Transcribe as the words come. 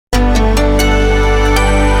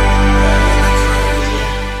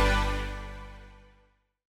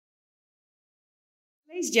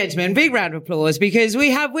and gentlemen, big round of applause because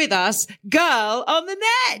we have with us Girl on the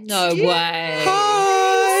Net. No way.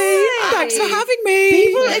 Hi. Thanks for having me.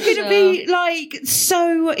 People are going to be like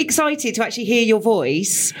so excited to actually hear your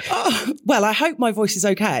voice. Oh, well, I hope my voice is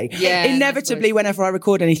okay. Yeah, Inevitably, whenever I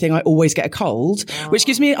record anything, I always get a cold, which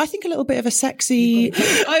gives me, I think, a little bit of a sexy.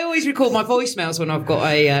 I always record my voicemails when I've got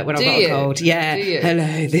a cold. Yeah. Do you?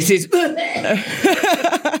 Hello. This is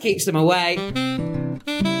keeps them away.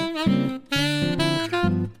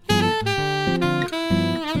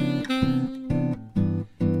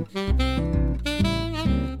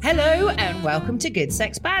 Hello and welcome to Good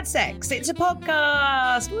Sex, Bad Sex. It's a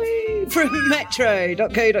podcast from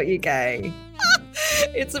metro.co.uk.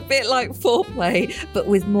 It's a bit like foreplay, but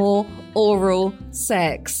with more oral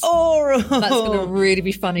sex. Oral. That's going to really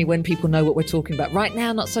be funny when people know what we're talking about. Right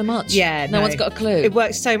now, not so much. Yeah, no one's got a clue. It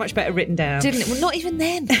works so much better written down. Didn't it? Well, not even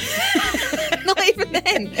then. Not even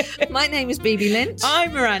then. My name is BB Lynch.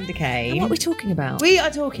 I'm Miranda Kane. And what are we talking about? We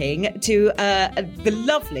are talking to the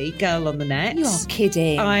lovely Girl on the Net. You are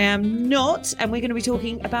kidding. I am not. And we're going to be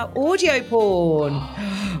talking about audio porn.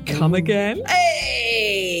 Come again?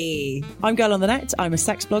 Hey! I'm Girl on the Net. I'm a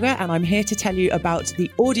sex blogger, and I'm here to tell you about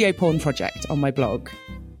the audio porn project on my blog.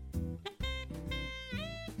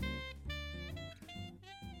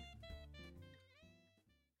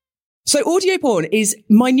 So audio porn is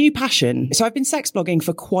my new passion. So I've been sex blogging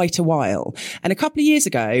for quite a while. And a couple of years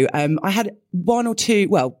ago, I had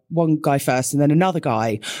one guy first and then another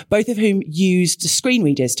guy, both of whom used screen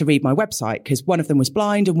readers to read my website because one of them was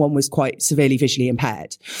blind and one was quite severely visually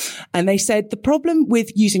impaired. And they said the problem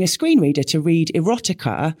with using a screen reader to read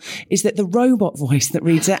erotica is that the robot voice that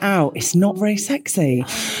reads it out is not very sexy.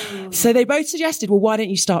 So they both suggested, well, why don't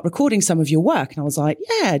you start recording some of your work? And I was like,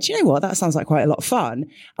 yeah, do you know what? That sounds like quite a lot of fun.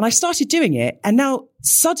 And I started doing it. And now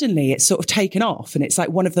suddenly it's sort of taken off. And it's like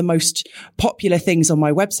one of the most popular things on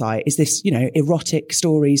my website is this, erotic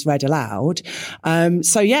stories read aloud.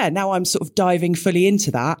 So yeah, now I'm sort of diving fully into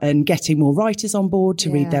that and getting more writers on board to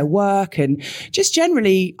read their work. And just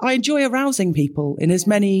generally, I enjoy arousing people in as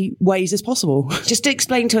many ways as possible. Just to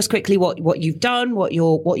explain to us quickly what you've done, what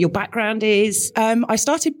your background is. I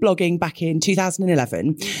started blogging back in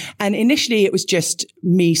 2011. And initially it was just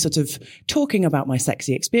me sort of talking about my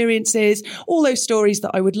sexy experiences, all those stories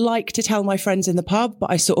that I would like to tell my friends in the pub, but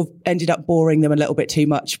I sort of ended up boring them a little bit too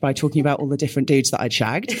much by talking about all the different dudes that I'd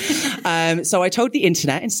shagged. So I told the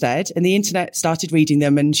internet instead, and the internet started reading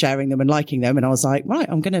them and sharing them and liking them. And I was like, right,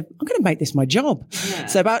 I'm going to make this my job. Yeah.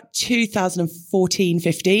 So about 2014,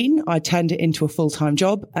 15, I turned it into a full-time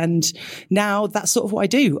job. And now that's sort of what I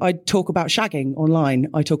do. I talk about shagging online.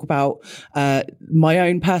 I talk about my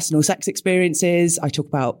own personal sex experiences. I talk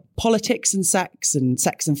about politics and sex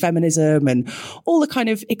and feminism and all the kind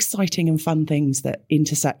of exciting and fun things that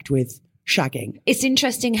intersect with shagging. It's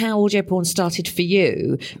interesting how audio porn started for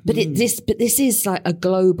you, but this is like a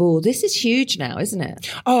global, this is huge now, isn't it?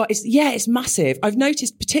 Oh, it's massive. I've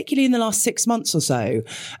noticed, particularly in the last 6 months or so,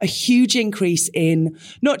 a huge increase in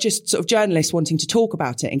not just sort of journalists wanting to talk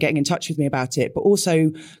about it and getting in touch with me about it, but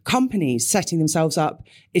also companies setting themselves up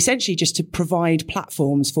essentially just to provide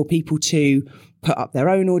platforms for people to put up their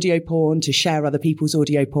own audio porn, to share other people's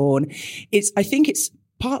audio porn. I think it's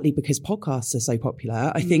partly because podcasts are so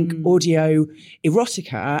popular. I think audio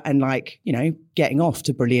erotica and getting off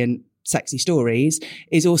to brilliant sexy stories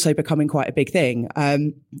is also becoming quite a big thing.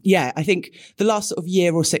 I think the last sort of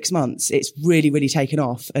year or 6 months, it's really, really taken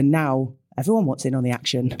off. And now everyone wants in on the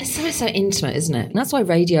action. It's so intimate, isn't it? And that's why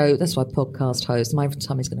podcast hosts, my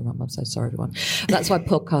tummy's going to run, I'm so sorry, everyone. That's why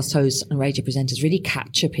podcast hosts and radio presenters really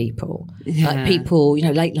capture people. Yeah. Like people,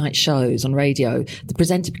 late night shows on radio, the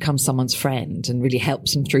presenter becomes someone's friend and really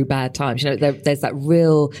helps them through bad times. There's that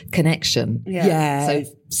real connection. Yeah. So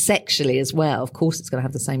sexually as well, of course it's going to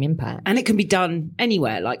have the same impact. And it can be done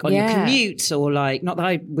anywhere, like on your commute or not that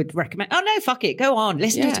I would recommend. Oh no, fuck it. Go on.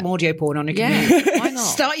 Listen to some audio porn on your commute. Why not?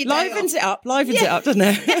 Start your livens it up, doesn't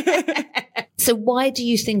it? So why do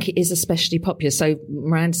you think it is especially popular? So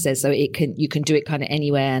Miranda says, you can do it kind of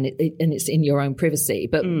anywhere and it's in your own privacy.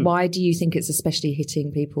 But why do you think it's especially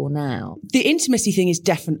hitting people now? The intimacy thing is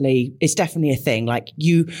definitely a thing. Like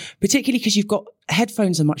particularly because you've got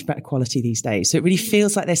headphones are much better quality these days. So it really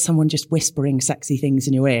feels like there's someone just whispering sexy things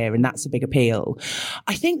in your ear, and that's a big appeal.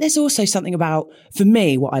 I think there's also something about, for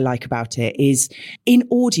me, what I like about it is in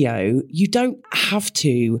audio, you don't have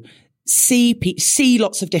to see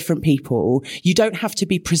lots of different people. You don't have to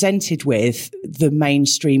be presented with the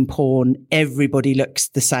mainstream porn. Everybody looks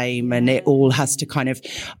the same, and it all has to kind of,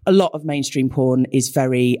 a lot of mainstream porn is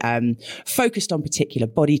very focused on particular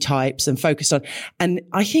body types and focused on, and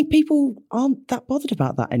I think people aren't that bothered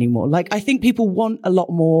about that anymore. Like, I think people want a lot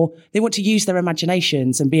more, they want to use their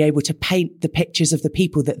imaginations and be able to paint the pictures of the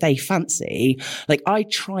people that they fancy. Like, I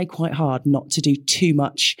try quite hard not to do too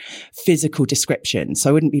much physical description. So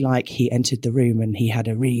I wouldn't be like, he entered the room and he had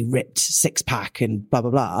a really ripped six pack and blah,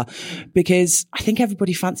 blah, blah, because I think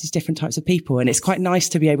everybody fancies different types of people. And it's quite nice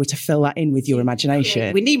to be able to fill that in with your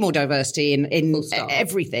imagination. We need more diversity in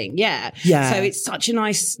everything. Yeah. So it's such a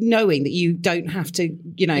nice knowing that you don't have to,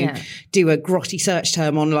 do a grotty search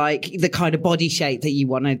term on like the kind of body shape that you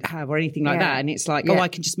want to have or anything like that. And it's like, I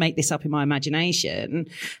can just make this up in my imagination.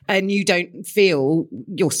 And you don't feel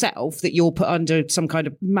yourself that you're put under some kind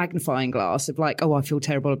of magnifying glass of like, I feel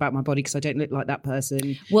terrible about my body because I don't look like that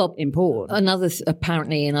person. Well, in porn. Another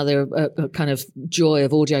kind of joy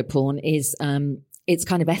of audio porn is it's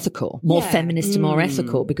kind of ethical, more feminist and more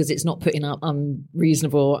ethical, because it's not putting up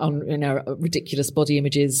unreasonable, ridiculous body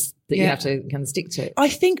images that you have to kind of stick to. I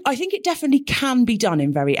think it definitely can be done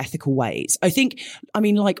in very ethical ways.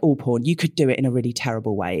 Like all porn, you could do it in a really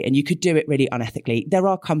terrible way and you could do it really unethically. There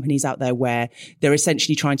are companies out there where they're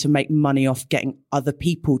essentially trying to make money off getting other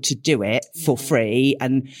people to do it for free.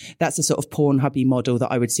 And that's a sort of Pornhubby model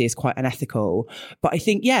that I would see as quite unethical. But I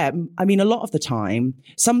think, a lot of the time,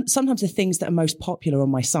 sometimes the things that are most popular on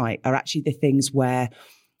my site are actually the things where,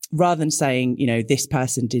 rather than saying, this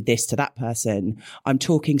person did this to that person, I'm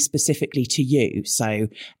talking specifically to you. So,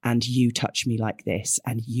 and you touch me like this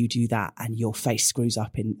and you do that and your face screws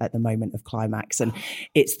up at the moment of climax. And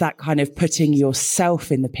it's that kind of putting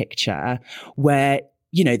yourself in the picture where,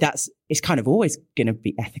 it's kind of always going to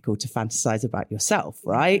be ethical to fantasize about yourself,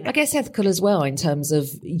 right? I guess ethical as well in terms of,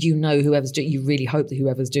 whoever's doing, you really hope that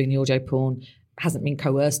whoever's doing the audio porn hasn't been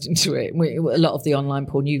coerced into it. A lot of the online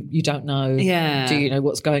porn, you don't know. Yeah. Do you know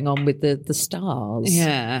what's going on with the stars?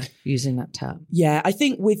 Yeah. Using that term. Yeah. I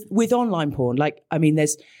think with online porn,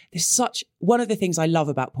 there's such, one of the things I love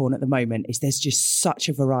about porn at the moment is there's just such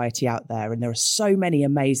a variety out there. And there are so many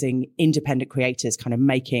amazing independent creators kind of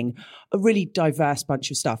making a really diverse bunch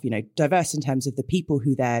of stuff, diverse in terms of the people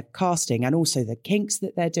who they're casting and also the kinks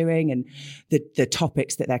that they're doing and the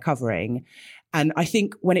topics that they're covering. And I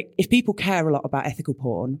think if people care a lot about ethical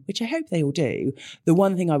porn, which I hope they all do, the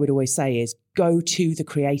one thing I would always say is go to the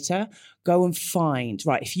creator, go and find,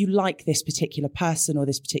 right, if you like this particular person or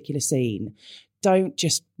this particular scene, don't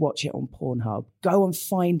just watch it on Pornhub. Go and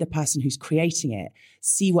find the person who's creating it,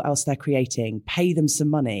 see what else they're creating, pay them some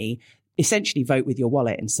money, essentially vote with your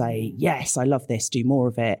wallet and say, yes, I love this, do more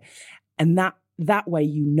of it. And that way,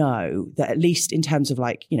 that at least in terms of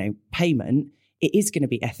payment, it is going to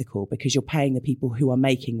be ethical because you're paying the people who are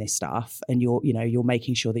making this stuff and you're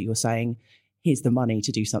making sure that you're saying, here's the money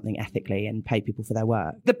to do something ethically and pay people for their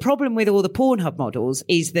work. The problem with all the Pornhub models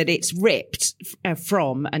is that it's ripped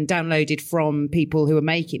from and downloaded from people who are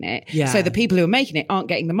making it. Yeah. So the people who are making it aren't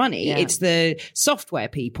getting the money. Yeah. It's the software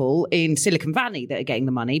people in Silicon Valley that are getting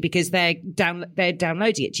the money because they're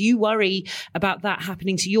downloading it. Do you worry about that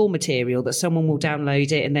happening to your material, that someone will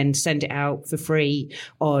download it and then send it out for free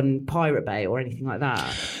on Pirate Bay or anything like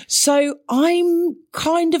that? So I'm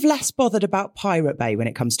kind of less bothered about Pirate Bay when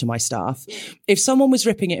it comes to my stuff. If someone was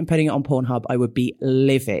ripping it and putting it on Pornhub, I would be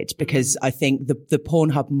livid because I think the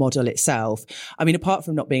Pornhub model itself, apart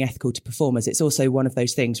from not being ethical to performers, it's also one of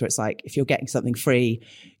those things where it's like, if you're getting something free,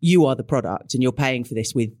 you are the product and you're paying for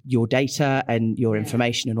this with your data and your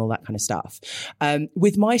information and all that kind of stuff.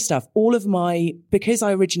 With my stuff, because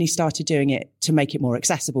I originally started doing it to make it more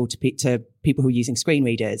accessible to people who are using screen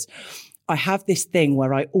readers, I have this thing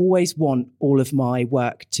where I always want all of my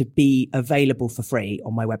work to be available for free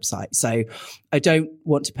on my website. So I don't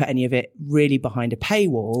want to put any of it really behind a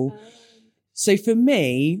paywall. So for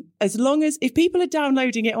me, if people are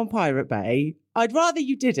downloading it on Pirate Bay, I'd rather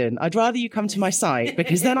you didn't. I'd rather you come to my site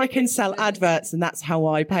because then I can sell adverts and that's how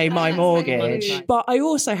I pay my mortgage. But I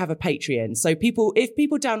also have a Patreon. So if people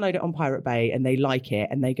download it on Pirate Bay and they like it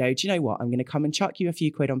and they go, do you know what? I'm going to come and chuck you a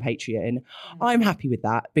few quid on Patreon. I'm happy with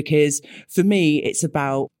that because for me, it's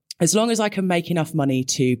about, as long as I can make enough money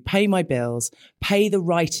to pay my bills, pay the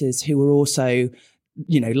writers who are also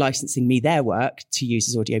licensing me their work to use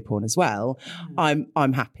as audio porn as well,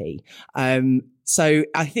 I'm happy. So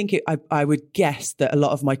I think I would guess that a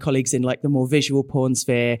lot of my colleagues in like the more visual porn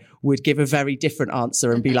sphere would give a very different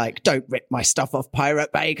answer and be like, don't rip my stuff off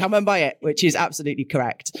Pirate Bay, come and buy it, which is absolutely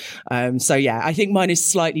correct. So yeah, I think mine is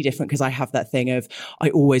slightly different because I have that thing of, I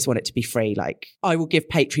always want it to be free. Like I will give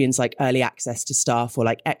Patreons like early access to stuff or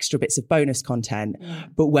like extra bits of bonus content,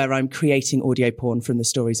 but where I'm creating audio porn from the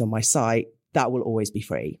stories on my site, that will always be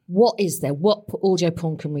free. What is there? What audio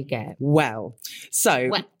porn can we get? Well,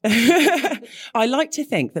 I like to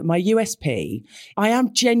think that my USP, I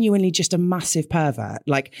am genuinely just a massive pervert.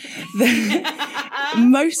 Like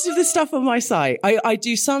most of the stuff on my site, I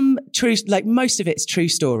do some true, like most of it's true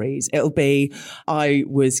stories. It'll be, I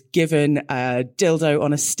was given a dildo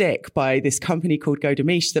on a stick by this company called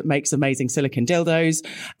Godemiche that makes amazing silicone dildos.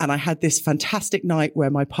 And I had this fantastic night where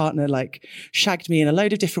my partner like shagged me in a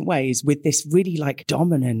load of different ways with this really like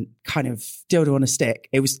dominant kind of dildo on a stick.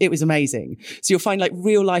 It was amazing. So you'll find like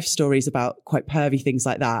real life stories about quite pervy things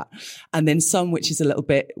like that. And then some which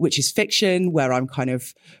is fiction where I'm kind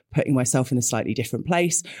of putting myself in a slightly different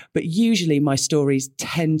place. But usually my stories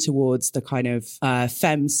tend towards the kind of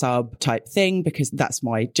femme sub type thing because that's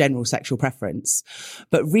my general sexual preference.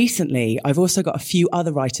 But recently I've also got a few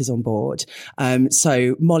other writers on board.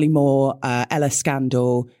 So Molly Moore, Ella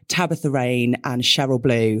Scandal, Tabitha Rain and Cheryl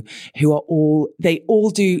Blue, who are they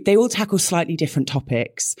all tackle slightly different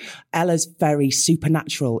topics. Ella's very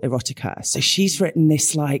supernatural erotica. So she's written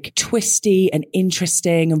this like twisty and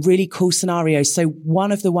interesting and really cool scenarios. So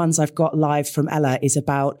one of the ones I've got live from Ella is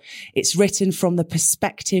it's written from the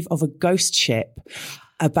perspective of a ghost ship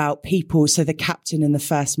about people. So the captain and the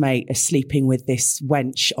first mate are sleeping with this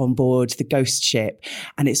wench on board the ghost ship.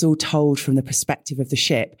 And it's all told from the perspective of the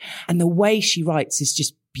ship. And the way she writes is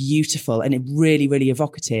just beautiful and really, really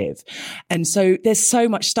evocative. And so there's so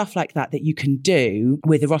much stuff like that you can do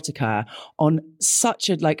with erotica on such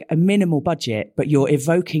a minimal budget, but you're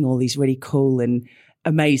evoking all these really cool and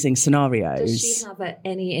amazing scenarios. Does she have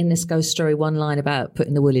any in this ghost story one line about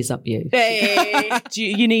putting the willies up you? Hey.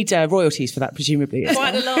 you need royalties for that, presumably?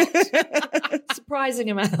 Quite a lot. Surprising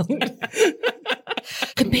amount.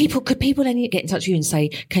 Could people then get in touch with you and say,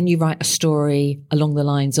 can you write a story along the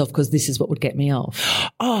lines of, because this is what would get me off?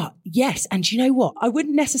 Oh, yes. And you know what? I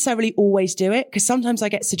wouldn't necessarily always do it because sometimes I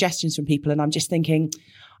get suggestions from people and I'm just thinking,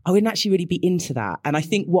 I wouldn't actually really be into that. And I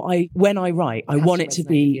think when I write, I want it to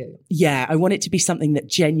be, I want it to be something that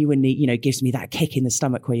genuinely, gives me that kick in the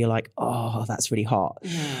stomach where you're like, oh, that's really hot.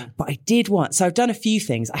 Yeah. But I did so I've done a few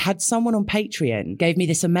things. I had someone on Patreon gave me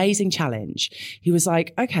this amazing challenge. He was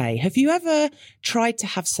like, okay, have you ever tried to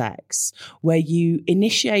have sex where you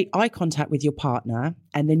initiate eye contact with your partner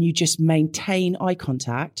and then you just maintain eye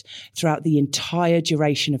contact throughout the entire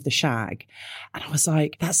duration of the shag? And I was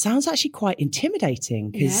like, that sounds actually quite intimidating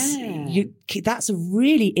because that's a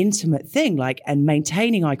really intimate thing, and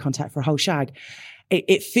maintaining eye contact for a whole shag.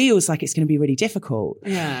 It feels like it's going to be really difficult.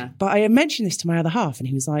 Yeah. But I mentioned this to my other half and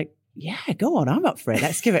he was like, yeah, go on. I'm up for it.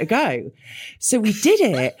 Let's give it a go. So we did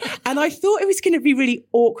it. And I thought it was going to be really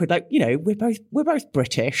awkward. We're both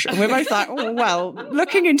British and we're both like, oh, well,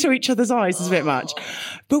 looking into each other's eyes is a bit much.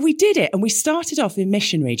 But we did it. And we started off in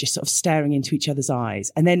missionary, just sort of staring into each other's eyes.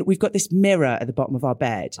 And then we've got this mirror at the bottom of our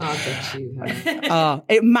bed.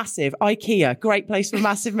 Massive. IKEA, great place for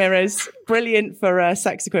massive mirrors. Brilliant for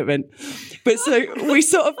sex equipment. But so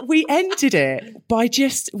we ended it by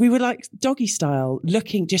we were like doggy style,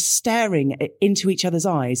 staring into each other's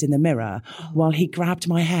eyes in the mirror while he grabbed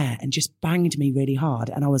my hair and just banged me really hard.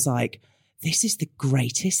 And I was like, this is the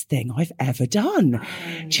greatest thing I've ever done.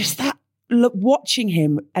 Just that, watching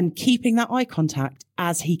him and keeping that eye contact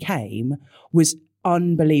as he came was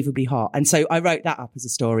unbelievably hot. And so I wrote that up as a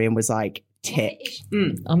story and was like, tick.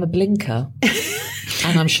 I'm a blinker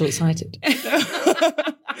and I'm short-sighted.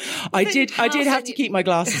 I did have to keep my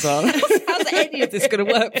glasses on. How's any of this going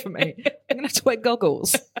to work for me? I'm going to have to wear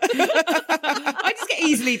goggles. I just get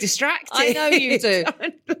easily distracted. I know you do.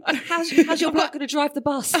 How's your bloke going to drive the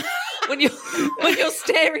bus when you're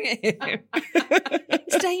staring at him?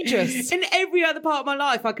 It's dangerous. In every other part of my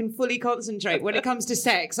life, I can fully concentrate. When it comes to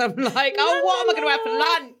sex, I'm like, what am I going to have for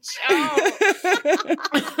lunch?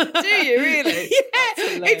 Oh. Do you really?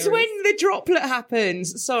 Yeah. It's when the droplet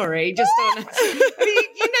happens. Sorry, just on.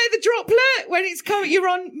 The droplet when it's coming,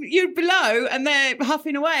 you're below and they're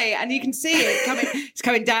huffing away and you can see it coming. It's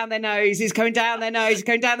coming down their nose. It's coming down their nose. It's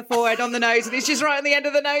going down the forehead, on the nose, and it's just right on the end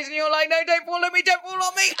of the nose. And you're like, no, don't fall on me, don't fall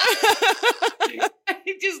on me.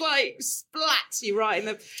 It just splats you right in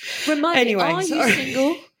the. Are you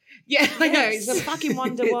single? Yeah, I know. It's a fucking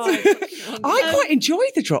wonder why. I quite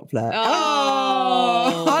enjoyed the droplet.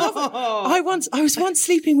 I was once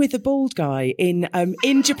sleeping with a bald guy in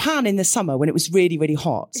Japan in the summer when it was really, really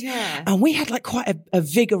hot. Yeah. And we had like quite a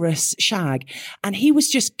vigorous shag. And he was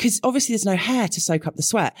just, because obviously there's no hair to soak up the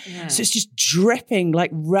sweat. Yeah. So it's just dripping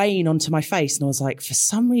like rain onto my face. And I was like, for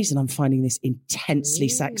some reason, I'm finding this intensely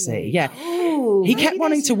sexy. Yeah. Ooh, he kept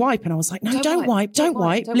wanting to wipe. And I was like, no, don't wipe.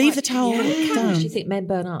 Leave the towel down. Do you think men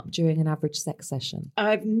burn up during an average sex session?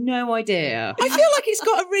 I have no idea. I feel like it's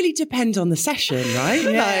got to really depend on the session, right?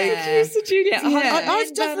 Yeah.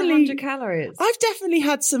 I've definitely 100 calories. I've definitely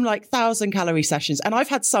had some like 1,000-calorie sessions, and I've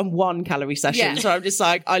had some 1-calorie sessions where I'm just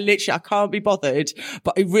like, I can't be bothered,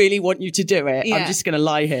 but I really want you to do it. Yeah. I'm just going to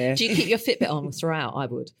lie here. Do you keep your Fitbit on throughout? I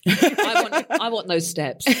would. I want those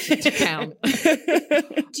steps to count.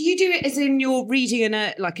 Do you do it as in you're reading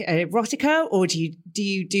like erotica, or do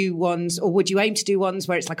you do ones, or would you aim to do ones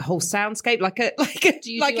where it's like a whole soundscape, like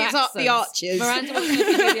it's up the Archers? Miranda, what's going to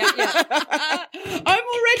do the I'm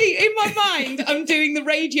already in my mind. I'm doing the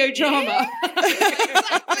radio drama.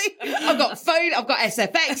 Exactly. I've got phone. I've got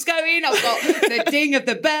SFX going. I've got the ding of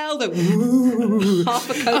the bell. The half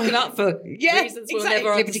a coconut for reasons we'll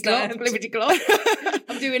never understand. Liberty Clock.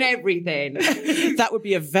 I'm doing everything. That would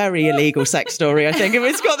be a very illegal sex story, I think, if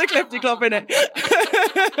it's got the Clippity Clop in it.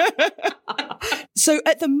 So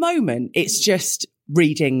at the moment, it's just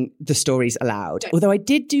reading the stories aloud. Although I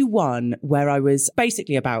did do one where I was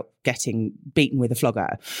basically about getting beaten with a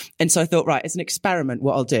flogger. And so I thought, right, as an experiment,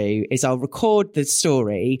 what I'll do is I'll record the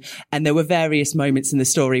story. And there were various moments in the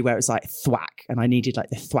story where it was like thwack, and I needed like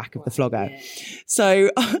the thwack of the flogger. Yeah. So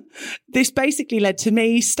this basically led to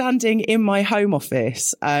me standing in my home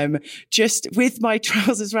office, just with my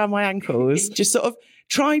trousers around my ankles, just sort of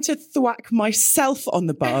trying to thwack myself on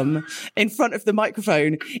the bum in front of the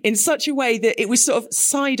microphone in such a way that it was sort of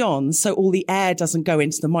side on, so all the air doesn't go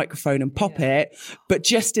into the microphone and pop it, but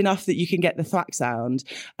just enough that you can get the thwack sound.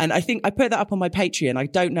 And I think I put that up on my Patreon. I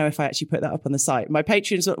don't know if I actually put that up on the site. My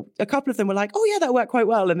Patrons, a couple of them were like, oh yeah, that worked quite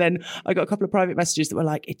well. And then I got a couple of private messages that were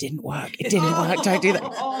like, it didn't work. Don't do that.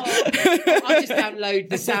 I'll just download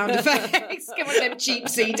the sound effects. Give one of them cheap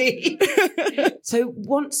CD. So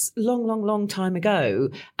once, long time ago,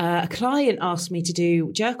 a client asked me to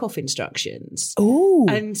do jerk-off instructions. Oh,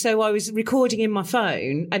 and so I was recording in my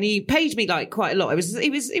phone, and he paid me like quite a lot. It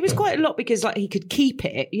was quite a lot because like he could keep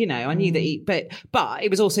it, you know. I knew that but it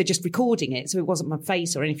was also just recording it, so it wasn't my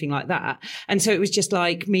face or anything like that. And so it was just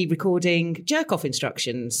like me recording jerk-off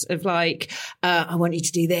instructions of like, I want you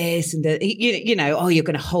to do this, and you know, oh, you're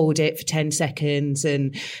going to hold it for 10 seconds,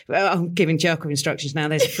 and I'm giving jerk-off instructions now.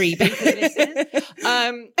 There's a freebie for the listeners.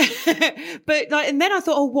 But like, and then I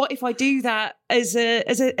thought, oh, what if I do that as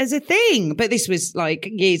a thing? But this was like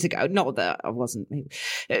years ago. Not that I wasn't,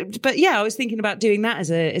 but yeah, I was thinking about doing that as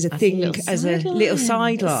a thing, as a little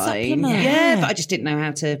sideline. Yeah, but I just didn't know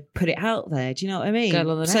how to put it out there. Do you know what I mean?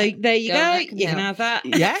 So there you go. You can have that.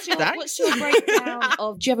 Yeah. What's your breakdown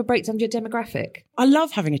of? Do you have a breakdown of your demographic? I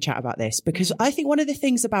love having a chat about this because I think one of the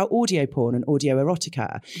things about audio porn and audio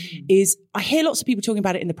erotica is I hear lots of people talking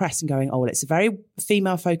about it in the press and going, oh, well, it's a very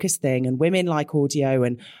female focused thing and women like audio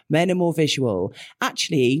and men are more visual.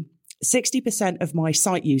 Actually, 60% of my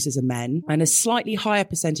site users are men, and a slightly higher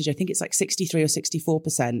percentage, I think it's like 63 or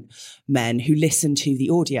 64% men who listen to the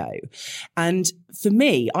audio. And for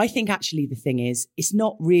me, I think actually the thing is, it's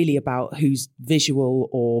not really about who's visual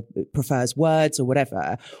or prefers words or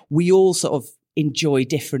whatever. We all sort of enjoy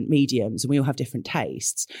different mediums and we all have different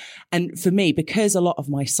tastes. And for me, because a lot of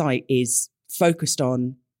my site is focused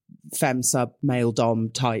on femme sub male dom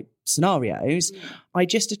type scenarios, I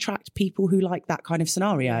just attract people who like that kind of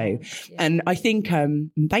scenario. Yeah. And I think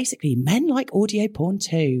basically men like audio porn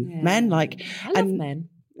too. Yeah. Men like men.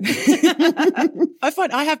 I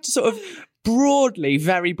find I have to sort of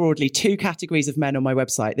very broadly, two categories of men on my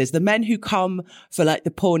website. There's the men who come for like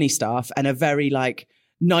the porny stuff and are very like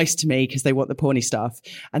nice to me because they want the porny stuff.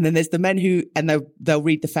 And then there's the men who, and they'll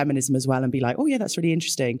read the feminism as well and be like, oh yeah, that's really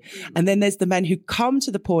interesting. And then there's the men who come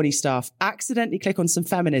to the porny stuff, accidentally click on some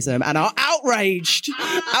feminism and are outraged.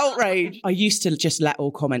 I used to just let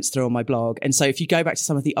all comments through on my blog. And so if you go back to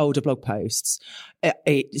some of the older blog posts,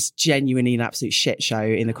 it's genuinely an absolute shit show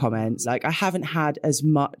in the comments. Like I haven't had as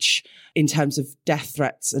much in terms of death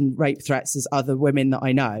threats and rape threats as other women that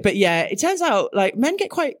I know. But yeah, it turns out like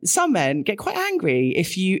some men get quite angry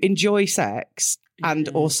if you enjoy sex and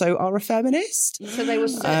also are a feminist. So they will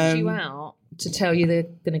search you out to tell you they're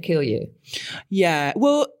going to kill you. Yeah.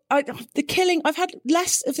 Well, the killing, I've had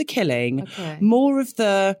less of the killing, more of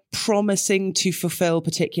the promising to fulfill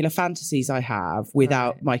particular fantasies I have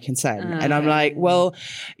without my consent. And I'm like, well,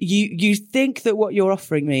 you think that what you're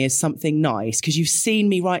offering me is something nice because you've seen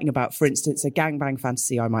me writing about, for instance, a gangbang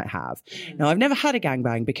fantasy I might have. Now, I've never had a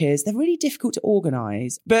gangbang because they're really difficult to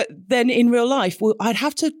organise. But then in real life, well, I'd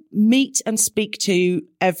have to meet and speak to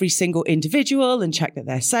every single individual and check that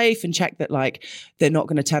they're safe and check that like they're not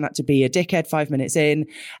going to turn out to be a dickhead 5 minutes in.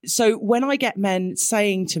 So when I get men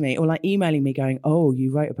saying to me or like emailing me going, oh,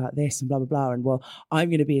 you wrote about this and blah, blah, blah. And well, I'm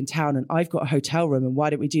going to be in town and I've got a hotel room and why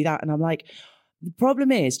don't we do that? And I'm like, the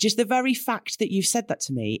problem is just the very fact that you've said that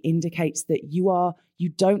to me indicates that you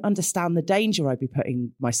don't understand the danger I'd be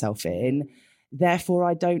putting myself in. Therefore,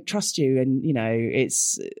 I don't trust you. And, you know,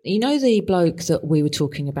 it's... You know the bloke that we were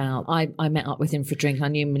talking about? I met up with him for a drink. I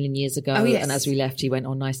knew him a million years ago. Oh, yes. And as we left, he went,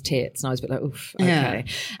 oh, nice tits. And I was a bit like, oof, okay. Yeah.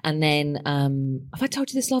 And then, have I told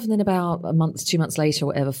you this, love? And then about a month, 2 months later, or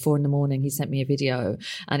whatever, 4 a.m, he sent me a video.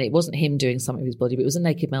 And it wasn't him doing something with his body, but it was a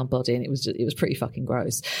naked male body. And it was pretty fucking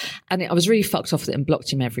gross. And I was really fucked off with it and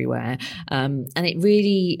blocked him everywhere. And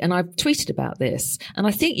I've tweeted about this. And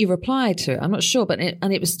I think you replied to it. I'm not sure. But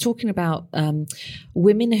it was talking about...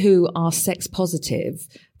 women who are sex positive,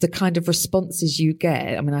 the kind of responses you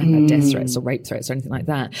get. I mean, I haven't had death threats or rape threats or anything like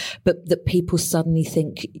that, but that people suddenly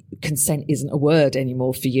think consent isn't a word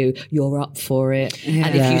anymore for you. You're up for it. Yeah.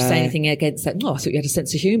 And if you say anything against that, I thought you had a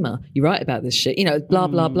sense of humour. You're right about this shit. You know, blah,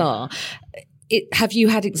 blah, blah. Have you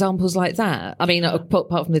had examples like that? I mean, apart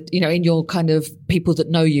from the, you know, in your kind of people that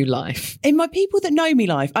know you life. In my people that know me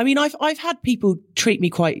life, I mean, I've had people treat me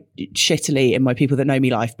quite shittily in my people that know me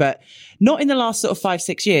life, but not in the last sort of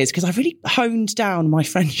 5-6 years, because I've really honed down my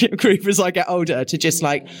friendship group as I get older to just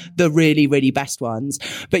like the really, really best ones.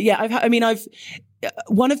 But yeah,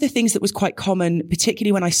 one of the things that was quite common,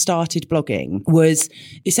 particularly when I started blogging, was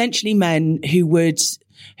essentially men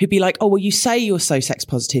who'd be like, oh, well, you say you're so sex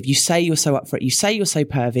positive. You say you're so up for it. You say you're so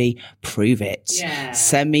pervy. Prove it. Yeah.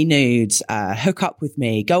 Send me nudes. Hook up with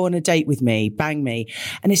me. Go on a date with me. Bang me.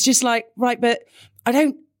 And it's just like, right, but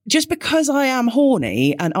just because I am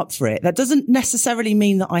horny and up for it, that doesn't necessarily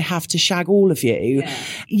mean that I have to shag all of you.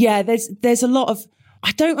 Yeah, there's a lot of...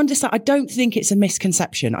 I don't understand. I don't think it's a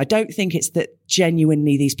misconception. I don't think it's that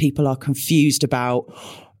genuinely these people are confused about,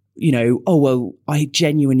 you know, oh, well, I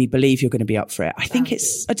genuinely believe you're going to be up for it. I don't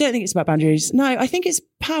think it's about boundaries. No, I think it's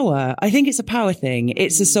power. I think it's a power thing.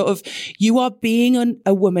 It's a sort of, you are being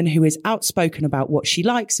a woman who is outspoken about what she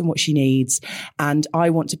likes and what she needs. And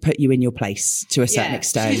I want to put you in your place to a certain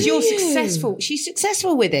extent. Because you're successful. She's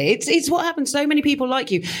successful with it. It's what happens. So many people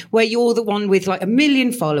like you, where you're the one with like 1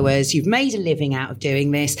 million followers. You've made a living out of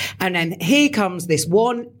doing this. And then here comes this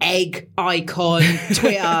one egg icon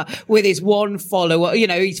Twitter with his one follower. You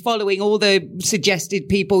know, he's following all the suggested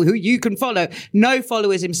people who you can follow. No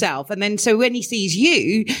followers himself. And then so when he sees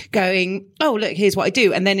you going, oh, look, here's what I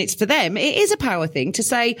do. And then it's for them. It is a power thing to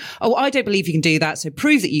say, oh, I don't believe you can do that. So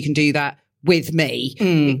prove that you can do that with me.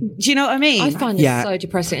 Do you know what I mean? I find it so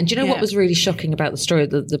depressing. And do you know what was really shocking about the story,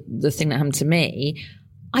 the thing that happened to me?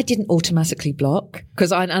 I didn't automatically block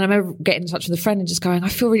because I remember getting in touch with a friend and just going, I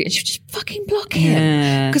feel really, and she would just fucking block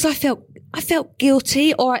him because I felt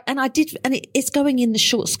guilty and it's going in the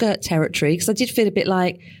short skirt territory because I did feel a bit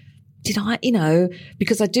like, did I, you know,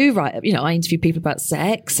 because I do write, you know, I interview people about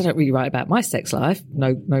sex. I don't really write about my sex life.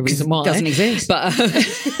 No reason why. It doesn't exist. But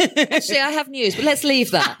actually I have news, but let's leave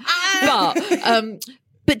that.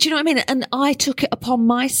 But do you know what I mean? And I took it upon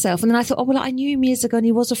myself. And then I thought, oh, well, I knew him years ago and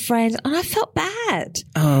he was a friend. And I felt bad.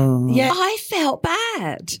 Oh. Yeah. I felt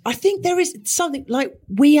bad. I think there is something like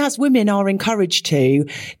we as women are encouraged to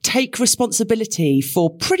take responsibility for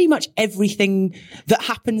pretty much everything that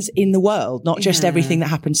happens in the world, not just everything that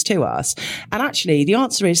happens to us. And actually, the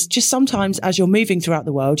answer is just sometimes as you're moving throughout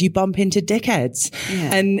the world, you bump into dickheads.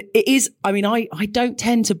 Yeah. And it is, I mean, I don't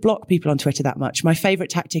tend to block people on Twitter that much. My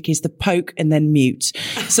favorite tactic is the poke and then mute.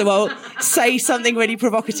 So I'll say something really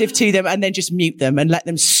provocative to them and then just mute them and let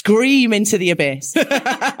them scream into the abyss.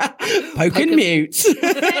 Poke and mute.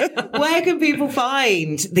 Where can people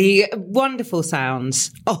find the wonderful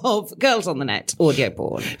sounds of Girls on the Net audio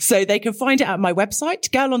porn? So they can find it at my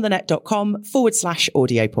website,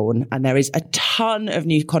 girlonthenet.com/audio porn. And there is a ton of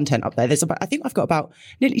new content up there. I think I've got about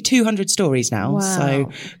nearly 200 stories now. Wow.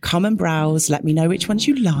 So come and browse. Let me know which ones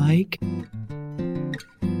you like.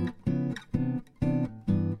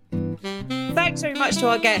 thanks very much to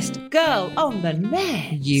our guest, Girl on the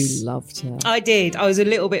Net. You loved her. I did. I was a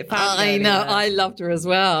little bit fangirling. I know. I loved her as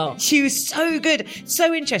well. She was so good,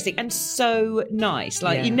 so interesting, and so nice.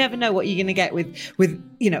 Like, you never know what you're going to get with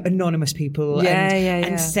anonymous people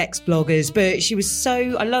and sex bloggers. But she was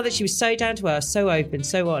I love that she was so down to earth, so open,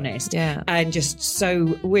 so honest, and just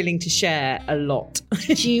so willing to share a lot. What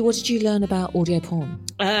did you learn about audio porn?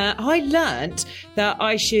 I learnt that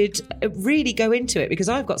I should really go into it because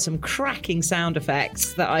I've got some cracking sound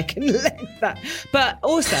effects that I can lend that. But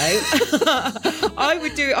also,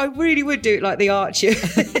 I really would do it like the Archers.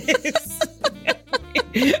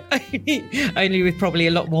 only with probably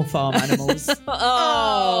a lot more farm animals.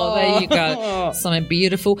 There you go. Something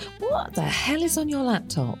beautiful. What the hell is on your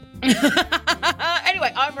laptop?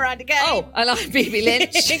 Anyway, I'm Miranda Gay. Oh, and I'm Bibi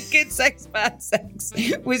Lynch. Good Sex, Bad Sex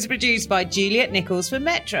was produced by Juliet Nichols for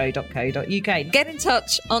metro.co.uk. Get in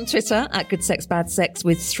touch on Twitter at Good Sex, Bad Sex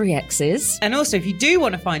with 3 X's. And also, if you do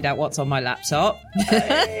want to find out what's on my laptop,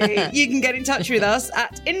 you can get in touch with us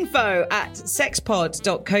at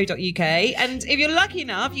info@sexpod.co.uk. And if you're lucky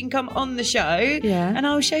enough, you can come on the show and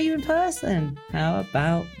I'll show you in person. How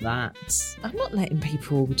about that? I'm not letting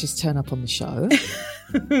people just turn up on the show.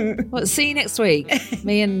 Well, see you next week.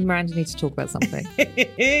 Me and Miranda need to talk about something.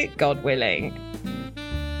 God willing.